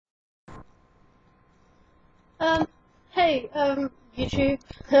Um, hey, YouTube.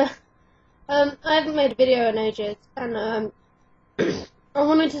 I haven't made a video in ages, and I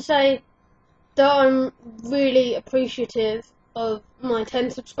wanted to say that I'm really appreciative of my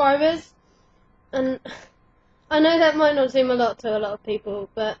 10 subscribers, and I know that might not seem a lot to a lot of people,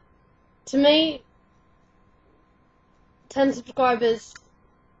 but to me, 10 subscribers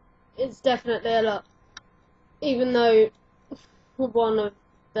is definitely a lot, even though one of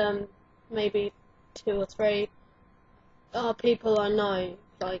them, maybe 2 or 3, are people I know,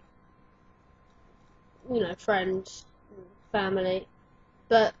 like, friends, family,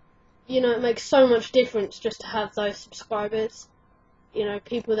 but, it makes so much difference just to have those subscribers,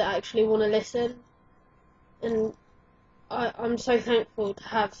 people that actually want to listen, and I'm so thankful to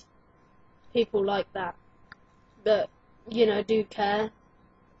have people like that, do care,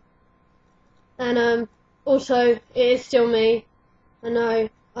 and, also, it is still me. I know,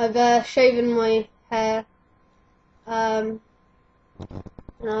 I've shaven my hair, and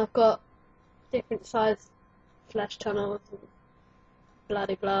I've got different size flesh tunnels and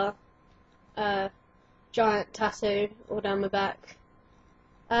bloody blah, giant tattoo all down my back,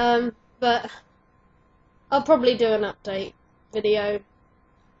 but I'll probably do an update video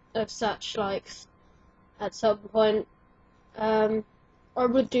of such likes at some point. I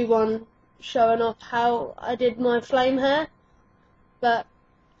would do one showing off how I did my flame hair, but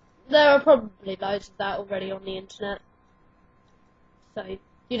there are probably loads of that already on the internet, so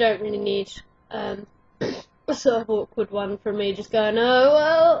you don't really need a sort of awkward one from me just going, oh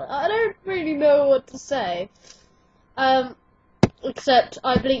well, I don't really know what to say, except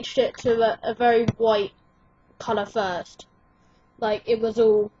I bleached it to a very white colour first, like it was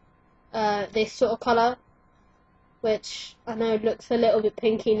all this sort of colour, which I know looks a little bit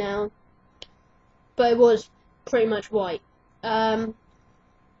pinky now, but it was pretty much white.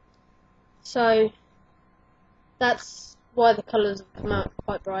 So that's why the colours have come out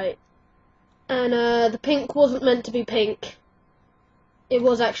quite bright. And the pink wasn't meant to be pink. It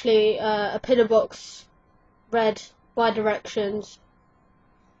was actually a pillar box red by Directions.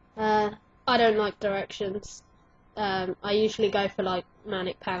 I don't like Directions. I usually go for like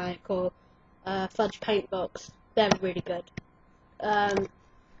Manic Panic or Fudge Paint Box. They're really good.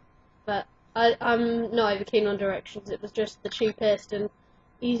 But I'm not over keen on Directions. It was just the cheapest and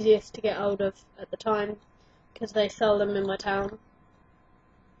easiest to get hold of at the time, because they sell them in my town.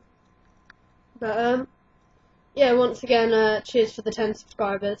 But yeah, once again, cheers for the 10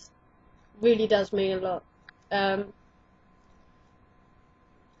 subscribers. Really does mean a lot.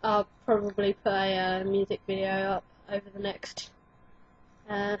 I'll probably put a music video up over the next,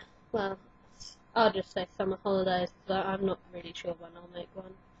 well, I'll just say summer holidays, because I'm not really sure when I'll make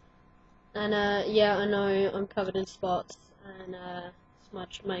one. And yeah, I know I'm covered in spots and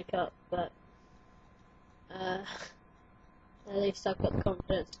smudged makeup, but at least I've got the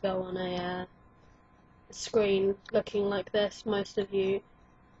confidence to go on a screen looking like this. Most of you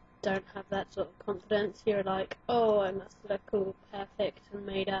don't have that sort of confidence. You're like, oh, I must look all perfect and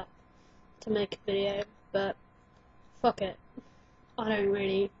made up to make a video, but fuck it, I don't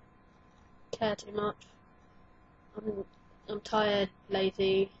really care too much. I'm tired,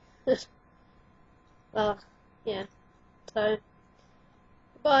 lazy. Well, yeah, so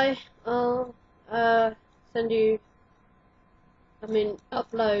goodbye. I'll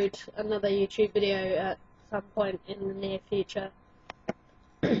upload another YouTube video at some point in the near future.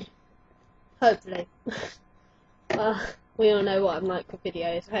 Hopefully. Well, we all know what I'm like with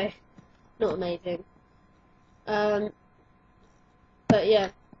videos, hey? Not amazing. But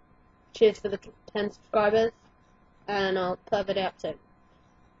yeah, cheers for the 10 subscribers, and I'll put a video up soon.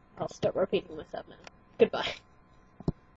 I'll stop repeating myself now. Goodbye.